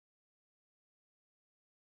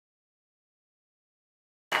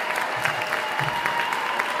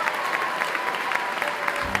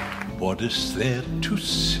What is there to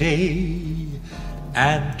say,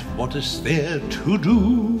 and what is there to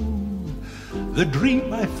do? The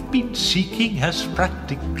dream I've been seeking has,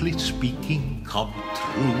 practically speaking, come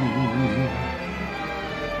true.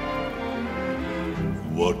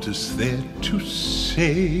 What is there to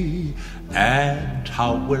say, and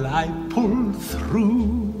how will I pull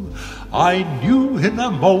through? I knew in a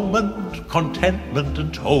moment contentment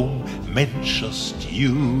and home meant just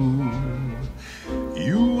you.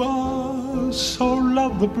 You are so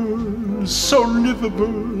lovable, so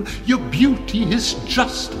livable. Your beauty is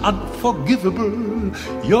just unforgivable.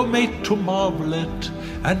 You're made to marvel at,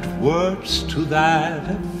 and words to that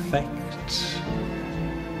effect.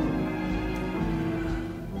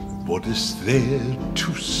 What is there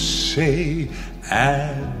to say,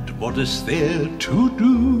 and what is there to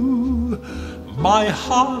do? My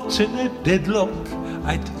heart's in a deadlock.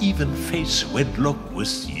 I'd even face wedlock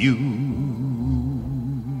with you.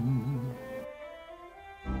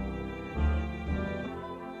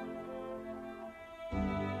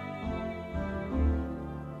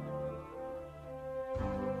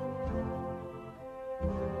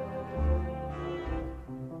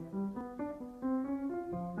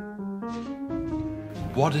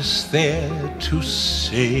 What is there to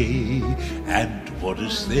say, and what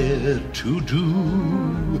is there to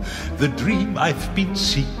do? The dream I've been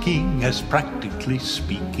seeking has, practically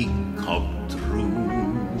speaking, come true.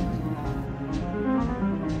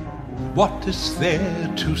 What is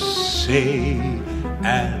there to say,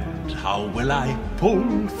 and how will I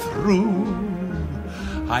pull through?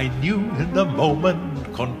 I knew in a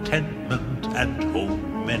moment contentment and hope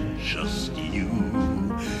meant just you.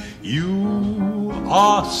 You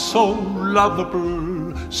are so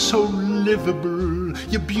lovable, so livable.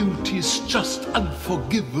 Your beauty is just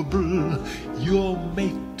unforgivable. You're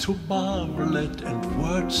made to marvel at, and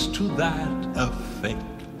words to that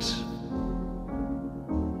effect.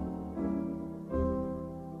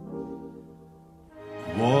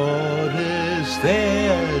 What is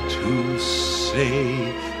there to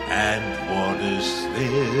say, and what is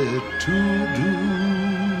there to do?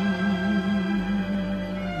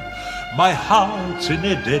 My heart's in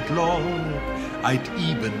a deadlock. I'd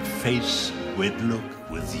even face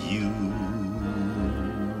wedlock with you.